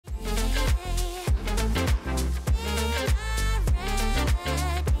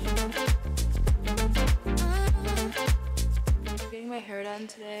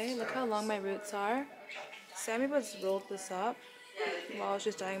how long my roots are. Sammy was rolled this up while I was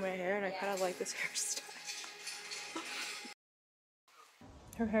just dyeing my hair, and I kind of like this hairstyle.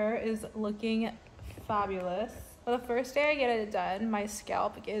 Her hair is looking fabulous. For the first day I get it done, my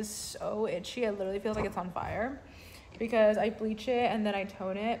scalp is so itchy. It literally feels like it's on fire because I bleach it and then I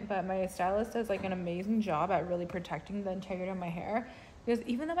tone it, but my stylist does like an amazing job at really protecting the integrity of my hair, because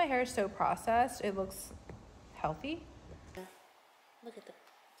even though my hair is so processed, it looks healthy. Look at the...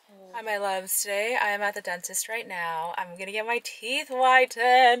 Hi my loves, today I am at the dentist right now. I'm gonna get my teeth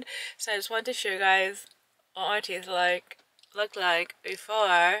whitened, so I just wanted to show you guys what my teeth look like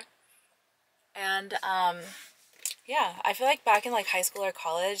before. And yeah, I feel like back in like high school or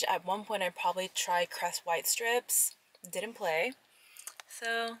college, at one point I'd probably try Crest white strips. Didn't play,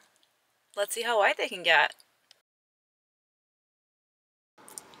 so let's see how white they can get.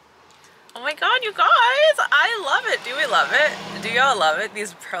 Oh my god, you guys, I love it. Do we love it? Do y'all love it?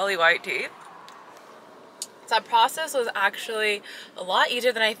 These pearly white teeth. So that process was actually a lot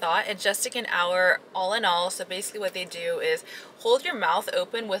easier than I thought. It just took an hour all in all. So basically what they do is hold your mouth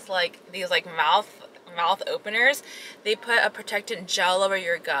open with like these like mouth openers. They put a protectant gel over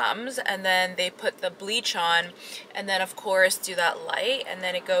your gums, and then they put the bleach on, and then of course do that light, and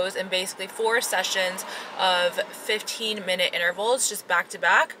then it goes in basically 4 sessions of 15-minute intervals, just back to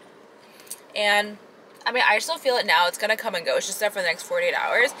back. And I mean, I still feel it now. It's gonna come and go. It's just there for the next 48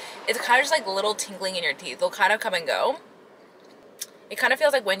 hours. It's kind of just like little tingling in your teeth. They'll kind of come and go. It kind of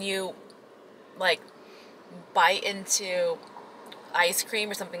feels like when you like bite into ice cream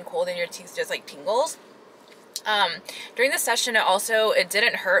or something cold and your teeth just like tingles. During the session it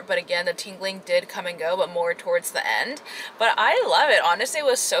didn't hurt, but again the tingling did come and go, but more towards the end. But I love it. Honestly, it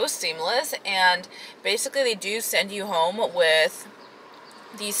was so seamless. And basically they do send you home with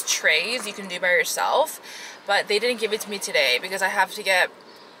these trays you can do by yourself, but they didn't give it to me today because I have to get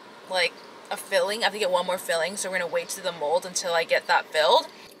like a filling. I have to get one more filling, so we're gonna wait to the mold until I get that filled.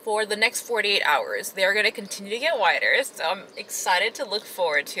 For the next 48 hours they're gonna continue to get whiter, so I'm excited to look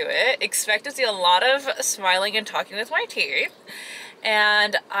forward to it. Expect to see a lot of smiling and talking with my teeth,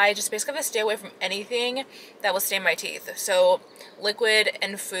 and I just basically have to stay away from anything that will stain my teeth. So liquid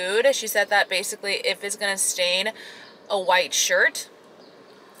and food, she said that basically if it's gonna stain a white shirt,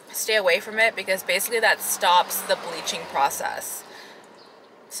 stay away from it, because basically that stops the bleaching process.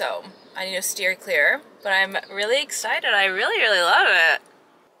 So I need to steer clear, but I'm really excited. I really love it.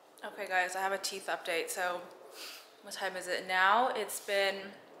 Okay guys, I have a teeth update. So what time is it now? It's been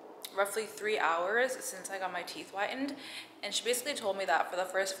roughly 3 hours since I got my teeth whitened, and she basically told me that for the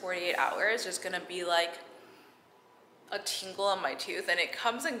first 48 hours there's gonna be like a tingle on my tooth, and it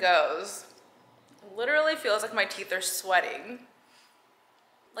comes and goes. Literally feels like my teeth are sweating.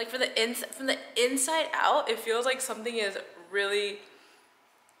 Like from the inside out, it feels like something is really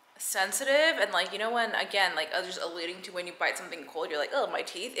sensitive. And like, you know, when, again, like I was just alluding to, when you bite something cold, you're like, oh, my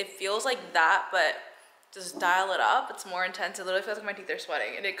teeth. It feels like that, but just dial it up. It's more intense. It literally feels like my teeth are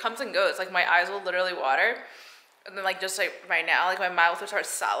sweating, and it comes and goes. Like my eyes will literally water, and then like just like right now, like my mouth will start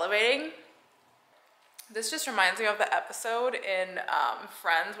salivating. This just reminds me of the episode in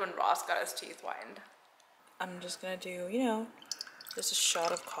Friends when Ross got his teeth whitened. I'm just gonna do, you know, just a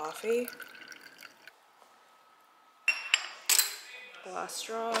shot of coffee. Glass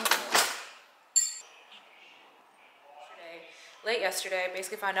straw. Late yesterday, I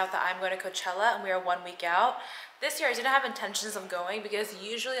basically found out that I'm going to Coachella, and we are 1 week out. This year I didn't have intentions of going, because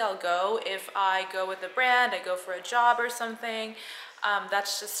usually I'll go if I go with a brand, I go for a job or something.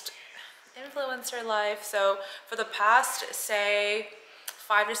 That's just influencer life. So for the past, say,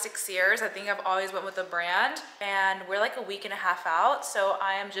 5 to 6 years, I think I've always went with a brand, and we're like a week and a half out, so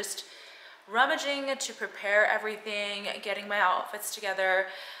I am just rummaging to prepare everything, getting my outfits together.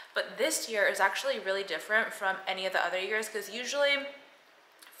 But this year is actually really different from any of the other years, because usually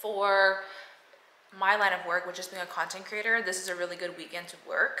for my line of work, which is being a content creator, this is a really good weekend to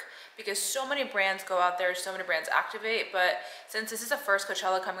work, because so many brands go out there, so many brands activate. But since this is the first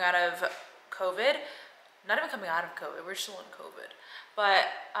Coachella coming out of COVID, not even coming out of COVID, we're still in COVID. But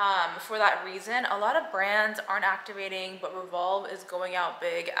for that reason, a lot of brands aren't activating, but Revolve is going out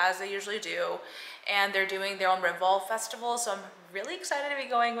big, as they usually do. And they're doing their own Revolve Festival, so I'm really excited to be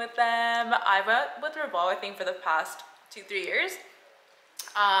going with them. I went with Revolve, I think, for the past 2-3 years.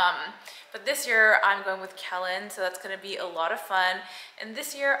 But this year I'm going with Kellen, so that's going to be a lot of fun. And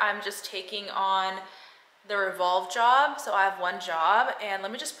this year I'm just taking on the Revolve job. So I have one job, and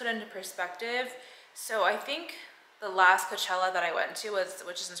let me just put it into perspective. So I think the last Coachella that I went to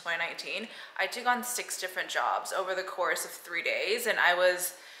which is in 2019, I took on 6 different jobs over the course of 3 days, and I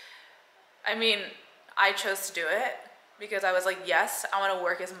chose to do it. because I was like, yes, I want to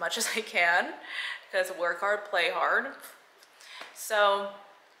work as much as I can because work hard, play hard. So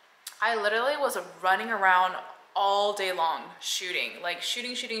I literally was running around all day long shooting, like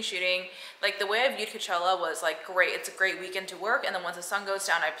shooting. Like the way I viewed Coachella was like, great, it's a great weekend to work, and then once the sun goes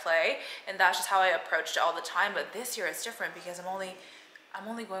down I play, and that's just how I approached it all the time. But this year it's different because I'm only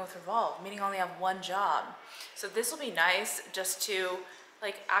going with Revolve, meaning I only have one job. So this will be nice just to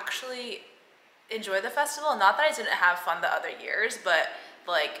like actually enjoy the festival. Not that I didn't have fun the other years, but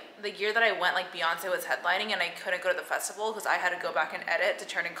like the year that I went, like Beyonce was headlining and I couldn't go to the festival because I had to go back and edit to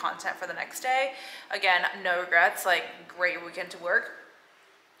turn in content for the next day. Again, no regrets, like great weekend to work.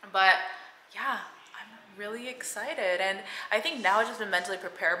 But yeah, I'm really excited, and I think now I just been mentally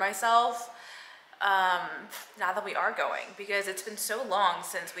prepare myself now that we are going, because it's been so long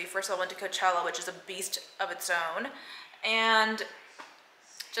since we first of all went to Coachella, which is a beast of its own, and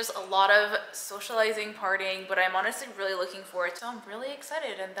just a lot of socializing, partying, but I'm honestly really looking forward to it. So I'm really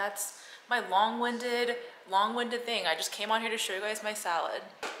excited, and that's my long-winded thing. I just came on here to show you guys my salad.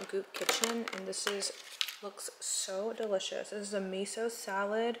 Goop Kitchen, and this looks so delicious. This is a miso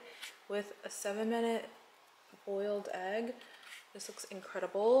salad with a 7-minute boiled egg. This looks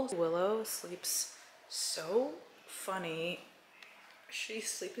incredible. Willow sleeps so funny. She's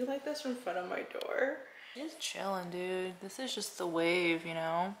sleeping like this in front of my door. She's chilling, dude. This is just the wave, you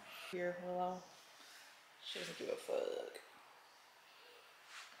know? Here, Willow. She doesn't give a fuck.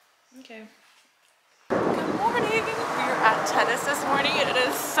 Okay. Good morning. We're at tennis this morning, and it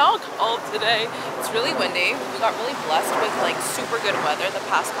is so cold today. It's really windy. We got really blessed with like super good weather the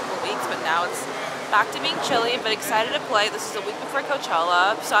past couple of weeks, but now it's back to being chilly, but excited to play. This is a week before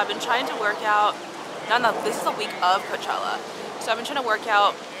Coachella, so I've been trying to work out. No, this is the week of Coachella. So I've been trying to work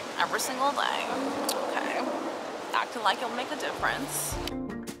out every single day. Okay. Acting like it'll make a difference.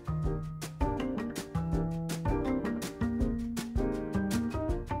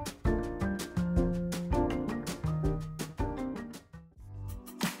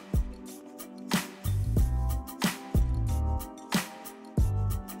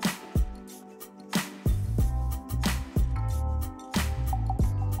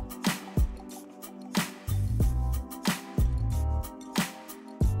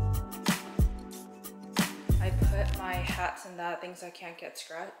 My hats and that, things I can't get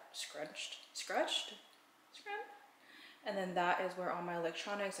scratched. And then that is where all my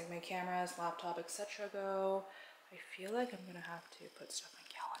electronics, like my cameras, laptop, etc. go. I feel like I'm gonna have to put stuff in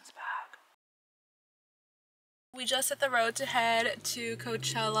Callan's bag. We just hit the road to head to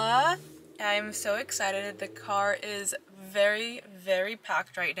Coachella. I'm so excited. The car is very, very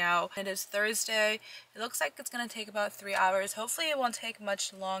packed right now. It is Thursday. It looks like it's gonna take about 3 hours. Hopefully it won't take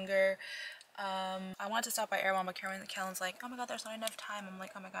much longer. I want to stop by Air One, but Callan's like, oh my god, there's not enough time. I'm like,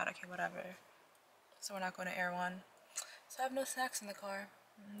 oh my god, okay, whatever. So we're not going to Air One. So I have no snacks in the car.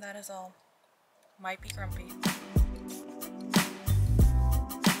 That is all. Might be grumpy.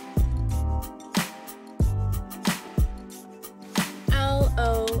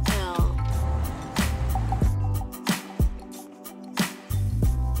 LOL.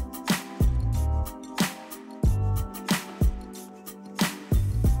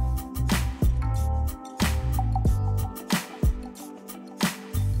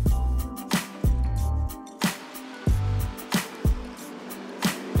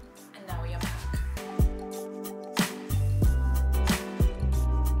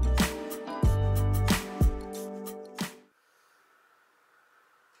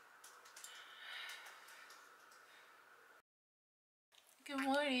 Good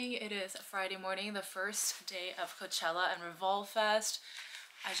morning. It is Friday morning, the first day of Coachella and Revolve Fest.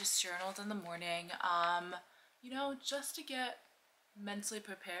 I just journaled in the morning, you know, just to get mentally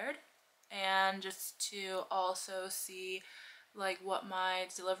prepared and just to also see like what my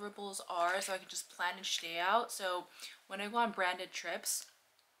deliverables are so I can just plan each day out. So when I go on branded trips,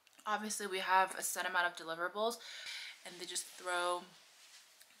 obviously we have a set amount of deliverables, and they just throw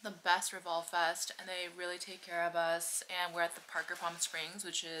the best Revolve Fest, and they really take care of us. And we're at the Parker Palm Springs,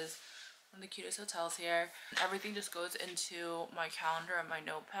 which is one of the cutest hotels here. Everything just goes into my calendar and my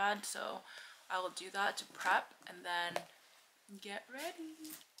notepad, so I will do that to prep and then get ready.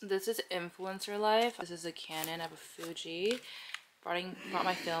 This is influencer life. This is a Canon. I have a Fuji. Brought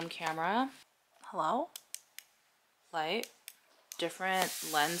my film camera. Hello? Light. Different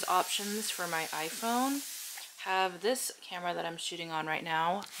lens options for my iPhone. Have this camera that I'm shooting on right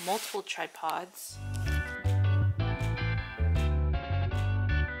now, multiple tripods.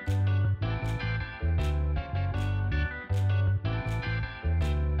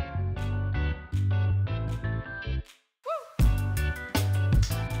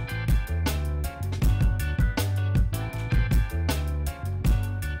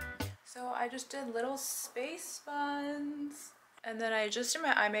 just did little space buns. And then I just did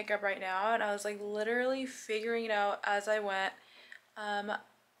my eye makeup right now, and I was like literally figuring it out as I went.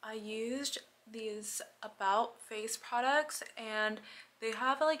 I used these About Face products, and they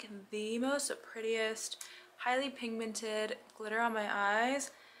have like the most prettiest, highly pigmented glitter on my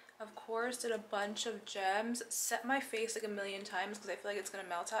eyes. Of course, did a bunch of gems, set my face like a million times because I feel like it's gonna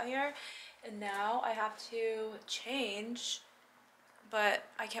melt out here. And now I have to change, but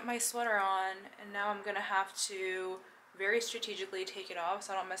I kept my sweater on, and now I'm gonna have to very strategically take it off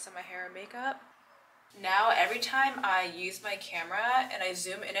so I don't mess up my hair and makeup. Now every time I use my camera and I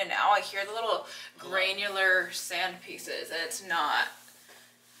zoom in and out, I hear the little granular sand pieces, and it's not.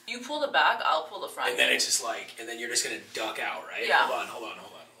 You pull the back, I'll pull the front. And then it's just like, and then you're just gonna duck out, right? Yeah. Hold on.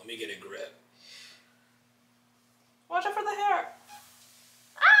 Let me get a grip. Watch out for the hair.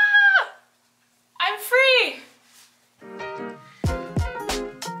 Ah! I'm free!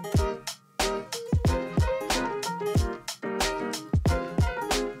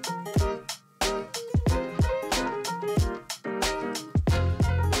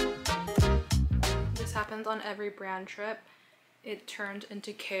 This happens on every brand trip. It turned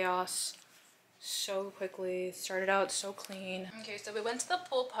into chaos so quickly. Started out so clean. Okay, so we went to the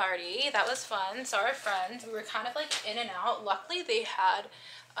pool party. That was fun. Saw our friends. We were kind of like in and out. Luckily they had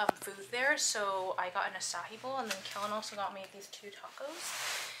food there, so I got an acai bowl, and then Kellen also got me these 2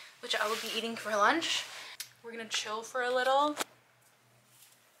 tacos, which I will be eating for lunch. We're gonna chill for a little.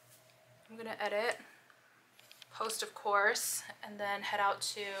 I'm gonna edit, post of course, and then head out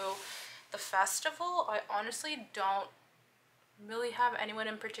to the festival. I honestly don't really have anyone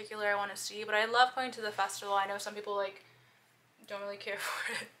in particular I want to see, but I love going to the festival. I know some people like don't really care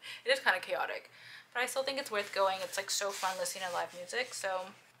for it. It is kind of chaotic, but I still think it's worth going. It's like so fun listening to live music. So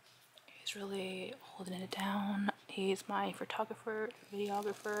he's really holding it down. He's my photographer,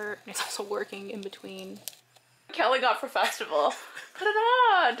 videographer, and he's also working in between. Kelly got for festival. Put it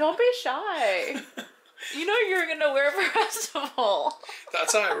on, don't be shy. You know you're gonna wear it for festival.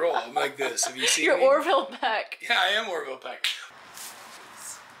 That's how I roll. I'm like this. Have you seen You're me? Orville Peck. Yeah, I am Orville Peck.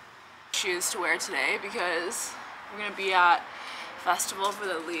 Shoes to wear today because we're gonna be at festival for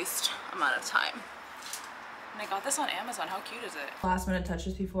the least amount of time. And I got this on Amazon. How cute is it? Last minute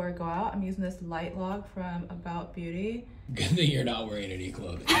touches before I go out. I'm using this light log from About Beauty. Good thing you're not wearing any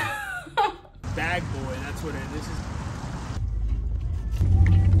clothing. Bag boy, that's what it is. This is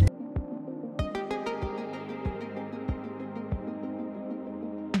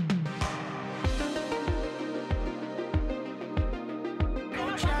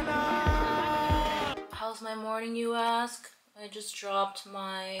How's my morning, you ask? I just dropped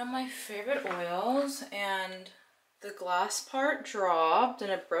one of my favorite oils, and the glass part dropped and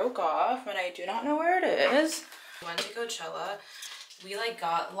it broke off, and I do not know where it is. We went to Coachella. We like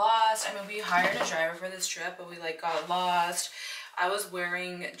got lost. I mean, we hired a driver for this trip, but we like got lost. I was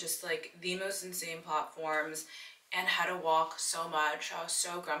wearing just like the most insane platforms and had to walk so much. I was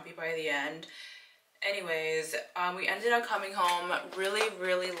so grumpy by the end. Anyways, we ended up coming home really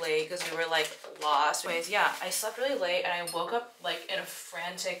late because we were like lost. Anyways, yeah, I slept really late and I woke up like in a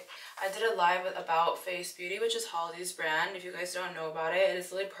frantic. I did a live with About Face Beauty, which is Holiday's brand. If you guys don't know about it, it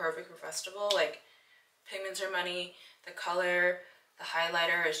is really perfect for festival. Like, pigments are money, the color, the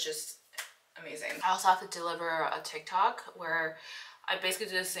highlighter is just amazing. I also have to deliver a TikTok where I basically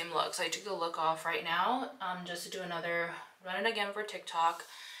do the same look. So I took the look off right now just to do another, run it again for TikTok.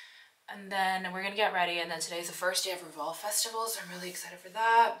 And then we're gonna get ready, and then today's the first day of Revolve Festival, so I'm really excited for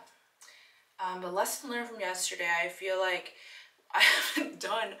that. But lesson learned from yesterday, I feel like I haven't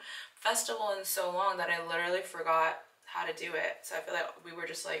done festival in so long that I literally forgot how to do it. So I feel like we were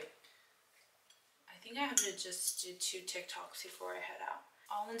just like, I think I have to just do 2 TikToks before I head out.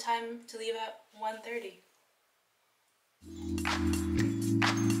 All in time to leave at 1:30.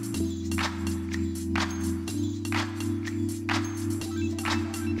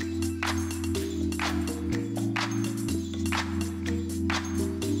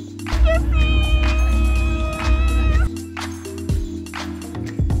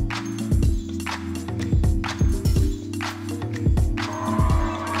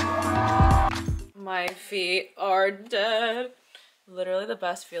 My feet are dead. Literally the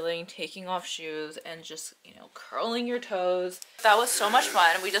best feeling, taking off shoes and just, you know, curling your toes. That was so much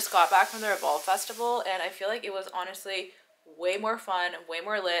fun. We just got back from the Revolve Festival, and I feel like it was honestly way more fun, way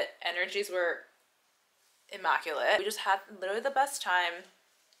more lit. Energies were immaculate. We just had literally the best time.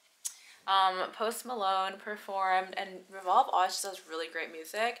 Post Malone performed, and Revolve always just does really great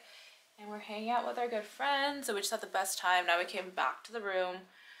music. And we're hanging out with our good friends, so we just had the best time. Now we came back to the room.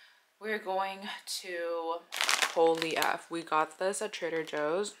 We're going to, holy F, we got this at Trader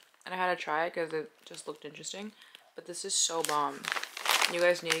Joe's. and I had to try it because it just looked interesting. But this is so bomb. You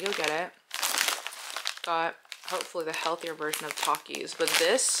guys need to go get it. Got hopefully the healthier version of Takis, but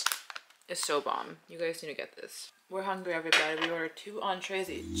this is so bomb. You guys need to get this. We're hungry, everybody. We ordered 2 entrees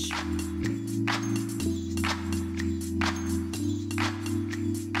each.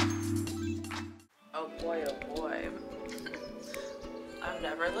 Oh boy, oh boy. I've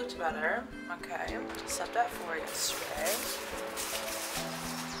never looked better. Okay, slept at 4 yesterday.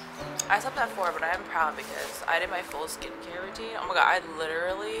 I slept at 4, but I am proud because I did my full skincare routine. Oh my god, I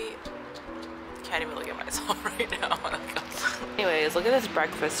literally can't even look at myself right now. Anyways, look at this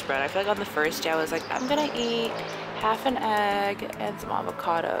breakfast spread. I feel like on the first day I was like, I'm gonna eat half an egg and some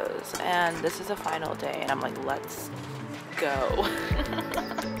avocados. And this is the final day and I'm like, let's go.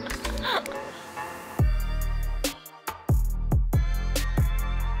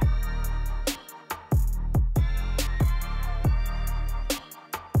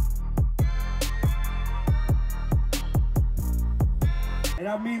 And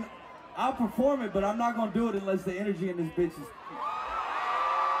I mean, I'll perform it, but I'm not gonna do it unless the energy in this bitch is.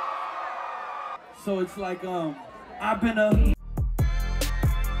 So it's like, I've been a.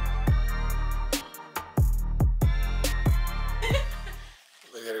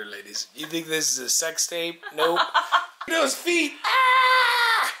 Look at her, ladies. You think this is a sex tape? Nope. Those feet.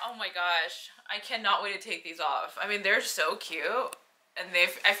 Oh my gosh, I cannot wait to take these off. I mean, they're so cute, and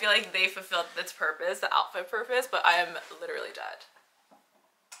I feel like they fulfilled its purpose, the outfit purpose, but I am literally dead.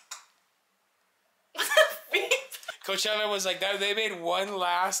 Coachella was like that. They made one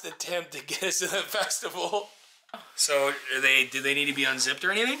last attempt to get us to the festival. So do they need to be unzipped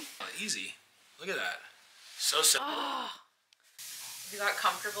or anything? Oh, easy. Look at that. So simple. You got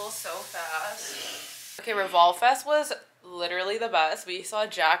comfortable so fast. Okay, Revolve Fest was literally the best. We saw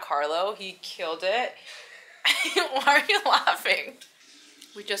Jack Harlow. He killed it. Why are you laughing?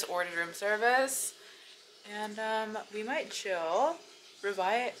 We just ordered room service. And we might chill.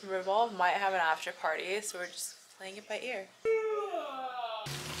 Revolve might have an after party, so we're just playing it by ear.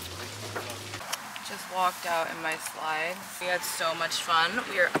 Just walked out in my slide. We had so much fun.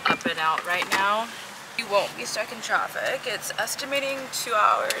 We are up and out right now. We won't be stuck in traffic. It's estimating 2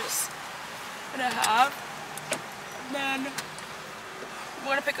 hours and a half. And then we're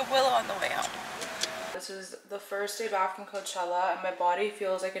gonna pick up Willow on the way out. This is the first day back from Coachella and my body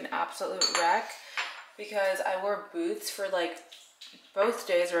feels like an absolute wreck because I wore boots for like both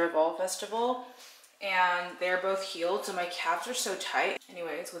days of Revolve Festival and they're both healed, so my calves are so tight.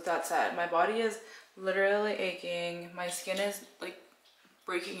 Anyways, with that said, my body is literally aching. My skin is like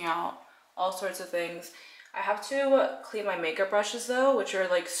breaking out, all sorts of things. I have to clean my makeup brushes though, which are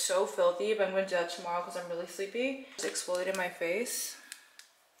like so filthy, but I'm going to do that tomorrow because I'm really sleepy. Just exfoliated my face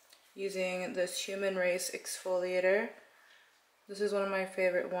using this Human Race exfoliator. This is one of my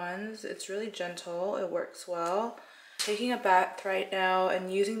favorite ones. It's really gentle, it works well. Taking a bath right now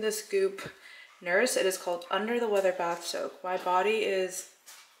and using this Goop Nurse. It is called Under the Weather Bath Soak. My body is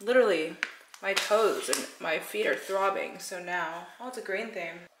literally, my toes and my feet are throbbing. So now, oh, it's a green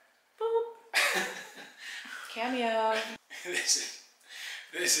thing. Boop. Cameo. This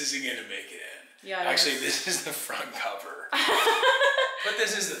isn't gonna make it in. Yeah. Actually, this is the front cover. But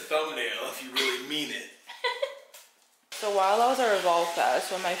this is the thumbnail if you really mean it. So while I was at Revolve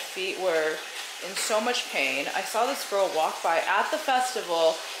Fest, when my feet were in so much pain, I saw this girl walk by at the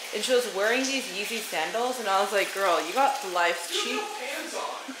festival and she was wearing these Yeezy sandals and I was like, girl, you got life's cheat.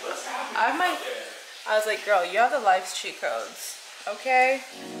 I was like, girl, you have the life's cheat codes, okay?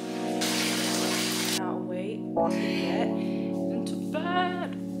 Cannot wait